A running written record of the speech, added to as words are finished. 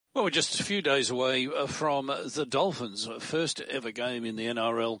Well, we're just a few days away from the Dolphins' first ever game in the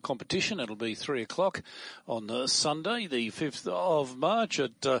NRL competition. It'll be 3:00 on Sunday, the 5th of March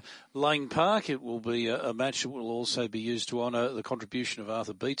at Lane Park. It will be a match that will also be used to honour the contribution of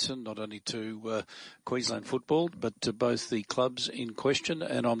Arthur Beetson, not only to Queensland football, but to both the clubs in question.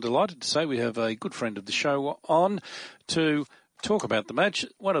 And I'm delighted to say we have a good friend of the show on to talk about the match,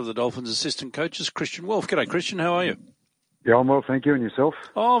 one of the Dolphins' assistant coaches, Christian Wolf. G'day, Christian. How are you? Yeah, I'm well, thank you. And yourself?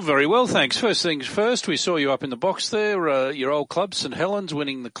 Oh, very well, thanks. First things first, we saw you up in the box there, your old club, St Helens,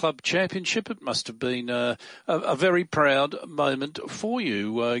 winning the club championship. It must have been a very proud moment for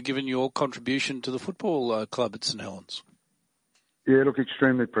you, given your contribution to the football club at St Helens. Yeah, look,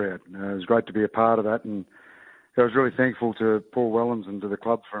 extremely proud. It was great to be a part of that, and I was really thankful to Paul Wellens and to the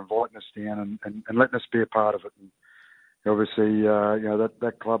club for inviting us down and letting us be a part of it. And obviously,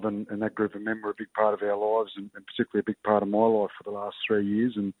 that club and that group of men were a big part of our lives, and particularly a big part of my life for the last 3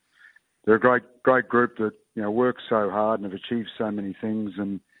 years. And they're a great group that works so hard and have achieved so many things,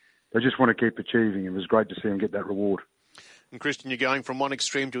 and they just want to keep achieving. It was great to see them get that reward. And Christian, you're going from one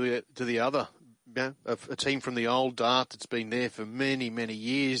extreme to the other. A team from the old dart that's been there for many, many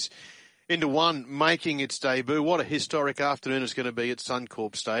years into one making its debut. What a historic afternoon it's going to be at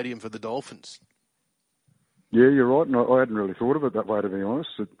Suncorp Stadium for the Dolphins. Yeah, you're right, and I hadn't really thought of it that way, to be honest.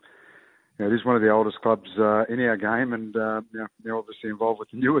 It is one of the oldest clubs in our game, and they're obviously involved with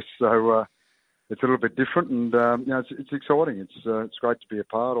the newest, so it's a little bit different, and it's exciting. It's great to be a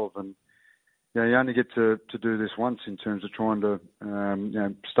part of, and you only get to do this once in terms of trying to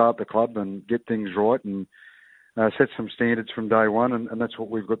start the club and get things right and set some standards from day one, and that's what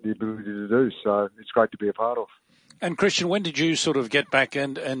we've got the ability to do. So it's great to be a part of. And Christian, when did you sort of get back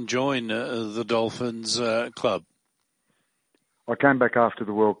and join the Dolphins club? I came back after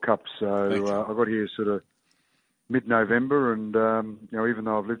the World Cup, so I got here sort of mid-November, and even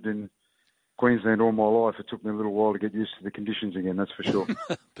though I've lived in Queensland all my life, it took me a little while to get used to the conditions again, that's for sure.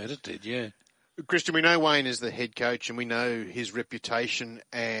 Bet it did, yeah. Christian, we know Wayne is the head coach, and we know his reputation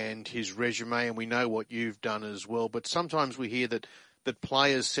and his resume, and we know what you've done as well, but sometimes we hear that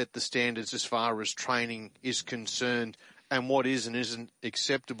players set the standards as far as training is concerned and what is and isn't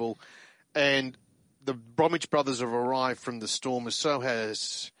acceptable. And the Bromwich brothers have arrived from the Storm, so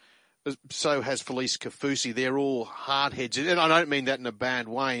has Felice Kaufusi. They're all hardheads. And I don't mean that in a bad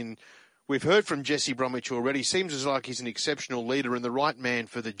way. And we've heard from Jesse Bromwich already. Seems as like he's an exceptional leader and the right man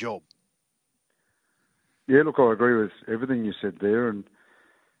for the job. Yeah, look, I agree with everything you said there. And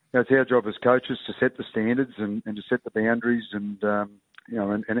it's our job as coaches to set the standards and to set the boundaries and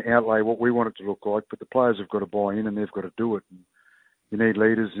outlay what we want it to look like. But the players have got to buy in and they've got to do it. And you need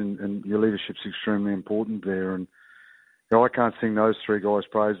leaders, and your leadership's extremely important there. And I can't sing those three guys'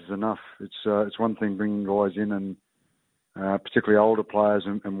 praises enough. It's one thing bringing guys in and particularly older players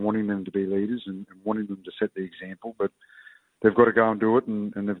and wanting them to be leaders and wanting them to set the example. But they've got to go and do it,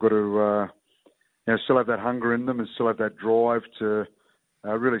 and they've got to still have that hunger in them and still have that drive to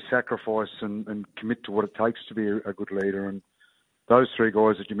really sacrifice and commit to what it takes to be a good leader. And those three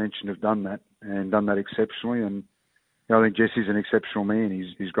guys that you mentioned have done that and done that exceptionally. And I think Jesse's an exceptional man.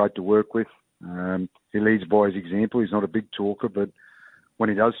 He's great to work with. He leads by his example. He's not a big talker, but when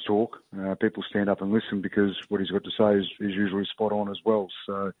he does talk, people stand up and listen because what he's got to say is usually spot on as well.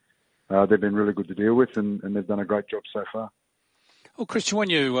 So they've been really good to deal with, and they've done a great job so far. Well, Christian, when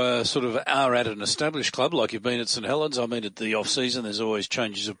you sort of are at an established club like you've been at St Helens, I mean, at the off-season there's always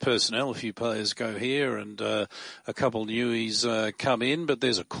changes of personnel. A few players go here and a couple newies come in, but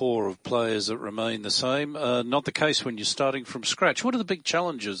there's a core of players that remain the same. Not the case when you're starting from scratch. What are the big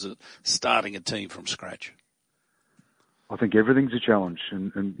challenges at starting a team from scratch? I think everything's a challenge,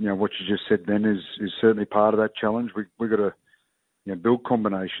 and what you just said then is certainly part of that challenge. We've got to build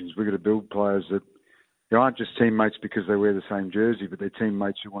combinations. We've got to build players that aren't just teammates because they wear the same jersey, but they're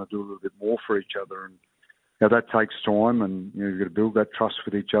teammates who want to do a little bit more for each other. And that takes time, and you've got to build that trust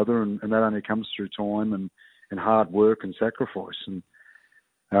with each other, and that only comes through time and hard work and sacrifice. And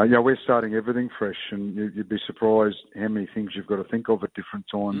we're starting everything fresh, and you'd be surprised how many things you've got to think of at different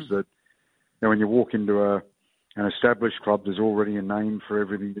times. That when you walk into an established club, there's already a name for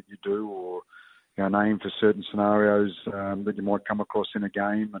everything that you do, or a name for certain scenarios that you might come across in a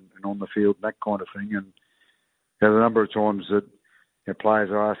game and on the field, and that kind of thing. And the number of times that players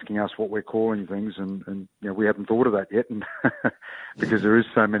are asking us what we're calling things, and we haven't thought of that yet, and because there is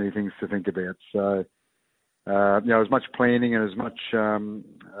so many things to think about. So, as much planning and as much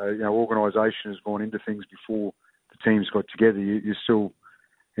organisation has gone into things before the teams got together, you're still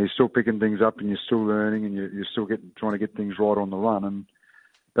picking things up, and you're still learning, and you're still trying to get things right on the run. And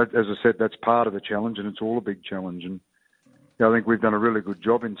that, as I said, that's part of the challenge, and it's all a big challenge. And I think we've done a really good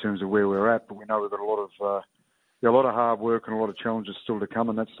job in terms of where we're at, but we know we've got a lot of hard work and a lot of challenges still to come,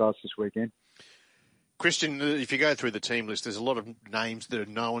 and that starts this weekend. Christian, if you go through the team list, there's a lot of names that are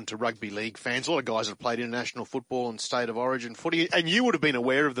known to rugby league fans, a lot of guys that have played international football and state of origin footy, and you would have been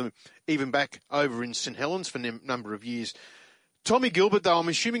aware of them even back over in St Helens for a number of years. Tommy Gilbert, though, I'm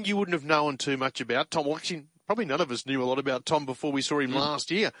assuming you wouldn't have known too much about Tom. Well, actually, probably none of us knew a lot about Tom before we saw him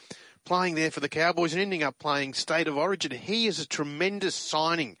last year, playing there for the Cowboys and ending up playing state of origin. He is a tremendous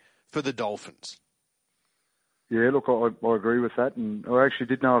signing for the Dolphins. Yeah, look, I agree with that, and I actually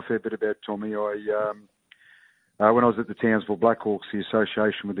did know a fair bit about Tommy. When I was at the Townsville Blackhawks, the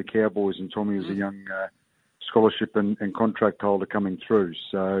association with the Cowboys, and Tommy was a young scholarship and contract holder coming through.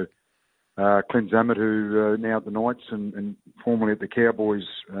 So Clint Zammit, who now at the Knights and formerly at the Cowboys,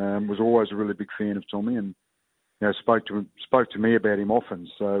 was always a really big fan of Tommy, and spoke to me about him often.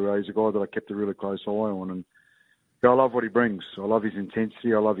 So he's a guy that I kept a really close eye on, and I love what he brings. I love his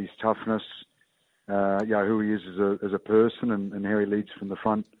intensity. I love his toughness. Who he is as a person and how he leads from the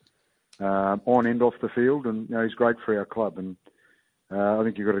front, on and off the field, and he's great for our club. And I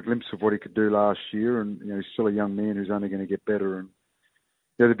think you got a glimpse of what he could do last year, and he's still a young man who's only going to get better. And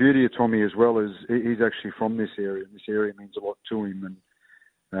the beauty of Tommy as well is he's actually from this area, and this area means a lot to him.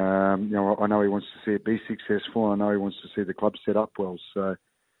 And I know he wants to see it be successful. I know he wants to see the club set up well. So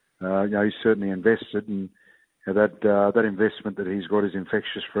he's certainly invested, and that investment that he's got is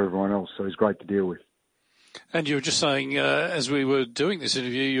infectious for everyone else. So he's great to deal with. And you were just saying, as we were doing this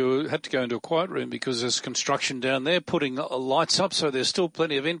interview, you had to go into a quiet room because there's construction down there, putting lights up, so there's still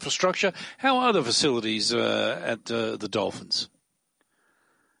plenty of infrastructure. How are the facilities at the Dolphins?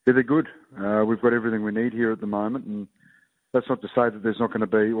 Yeah, they're good. We've got everything we need here at the moment, and that's not to say that there's not going to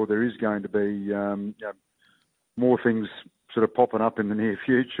be, or there is going to be, more things sort of popping up in the near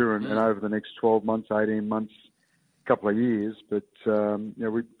future and over the next 12 months, 18 months, couple of years. But,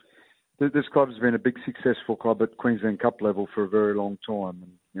 this club's been a big successful club at Queensland Cup level for a very long time.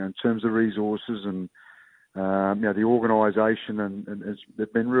 And, in terms of resources and, the organisation, and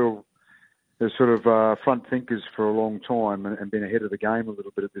they've been they're sort of front thinkers for a long time and been ahead of the game a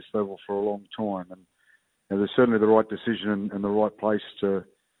little bit at this level for a long time. And there's certainly the right decision and the right place to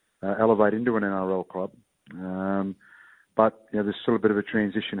elevate into an NRL club. But there's still a bit of a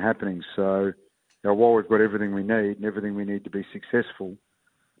transition happening. So while we've got everything we need and everything we need to be successful,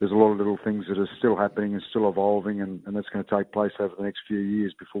 there's a lot of little things that are still happening and still evolving, and that's going to take place over the next few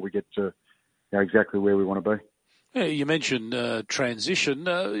years before we get to exactly where we want to be. Yeah, you mentioned transition.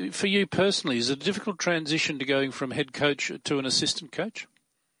 For you personally, is it a difficult transition to going from head coach to an assistant coach?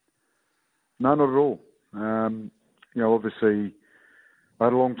 No, not at all. Obviously, I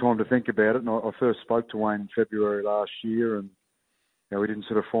had a long time to think about it, and I first spoke to Wayne in February last year, and we didn't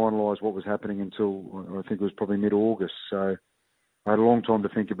sort of finalise what was happening until I think it was probably mid-August. So I had a long time to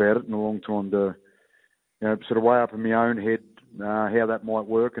think about it and a long time to sort of weigh up in my own head how that might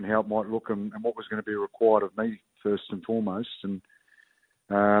work and how it might look and what was going to be required of me first and foremost. And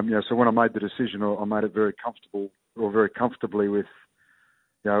so when I made the decision, I made it very comfortably with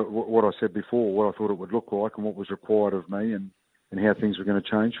what I said before, what I thought it would look like and what was required of me and how things were going to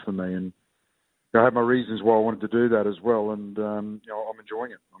change for me. And I had my reasons why I wanted to do that as well, and I'm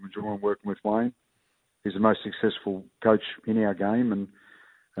enjoying it. I'm enjoying working with Wayne. He's the most successful coach in our game, and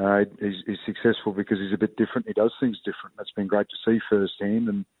he's successful because he's a bit different. He does things different. That's been great to see firsthand.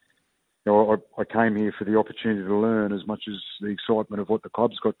 And I came here for the opportunity to learn as much as the excitement of what the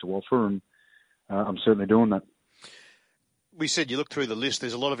club's got to offer, and I'm certainly doing that. We said you look through the list,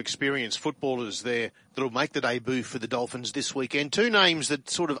 there's a lot of experienced footballers there that'll make the debut for the Dolphins this weekend. Two names that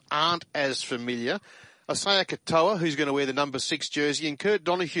sort of aren't as familiar. Isaiah Katoa, who's going to wear the number 6 jersey, and Kurt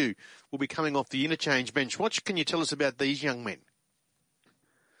Donahue will be coming off the interchange bench. What can you tell us about these young men?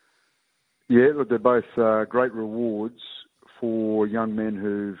 Yeah, look, they're both great rewards for young men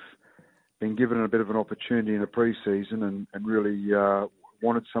who've been given a bit of an opportunity in a pre-season and really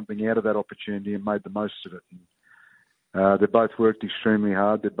wanted something out of that opportunity and made the most of it. They've both worked extremely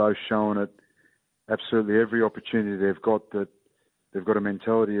hard. They're both shown at absolutely every opportunity they've got that they've got a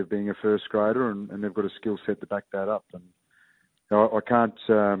mentality of being a first grader and they've got a skill set to back that up. And I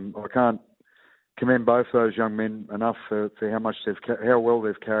can't commend both those young men enough for how well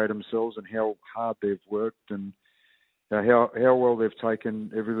they've carried themselves and how hard they've worked and how well they've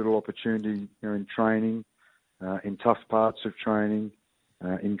taken every little opportunity in training, in tough parts of training,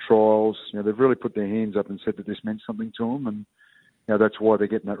 in trials. They've really put their hands up and said that this meant something to them, and that's why they're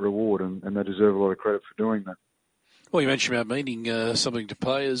getting that reward, and they deserve a lot of credit for doing that. Well, you mentioned about meaning something to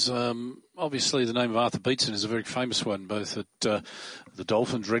players. Obviously, the name of Arthur Beetson is a very famous one, both at the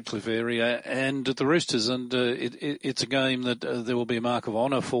Dolphins, Redcliffe area, and at the Roosters. And it's a game that there will be a mark of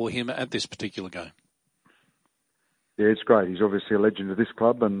honour for him at this particular game. Yeah, it's great. He's obviously a legend of this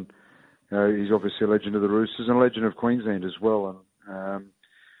club, and he's obviously a legend of the Roosters and a legend of Queensland as well. And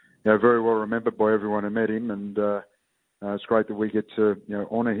very well remembered by everyone who met him. And it's great that we get to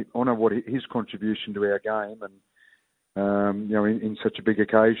honour what his contribution to our game, and in such a big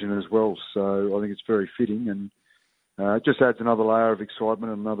occasion as well. So I think it's very fitting, and it just adds another layer of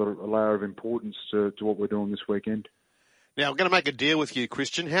excitement and another layer of importance to what we're doing this weekend. Now, I'm going to make a deal with you,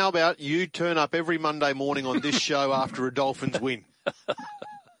 Christian. How about you turn up every Monday morning on this show after a Dolphins win?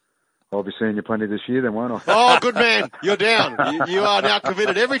 I'll be seeing you plenty this year then, won't I? Oh, good man. You're down. You are now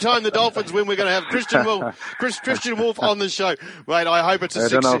committed. Every time the Dolphins win, we're going to have Christian Wolf on the show. Mate, I hope it's a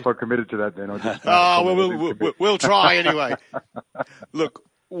success. I don't know if I committed to that then. We'll try anyway. Look,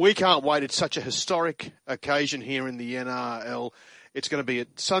 we can't wait. It's such a historic occasion here in the NRL. It's going to be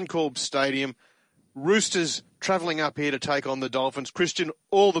at Suncorp Stadium. Roosters travelling up here to take on the Dolphins. Christian,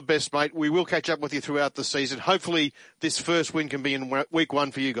 all the best, mate. We will catch up with you throughout the season. Hopefully this first win can be in week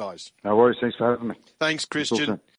 1 for you guys. No worries. Thanks for having me. Thanks, Christian.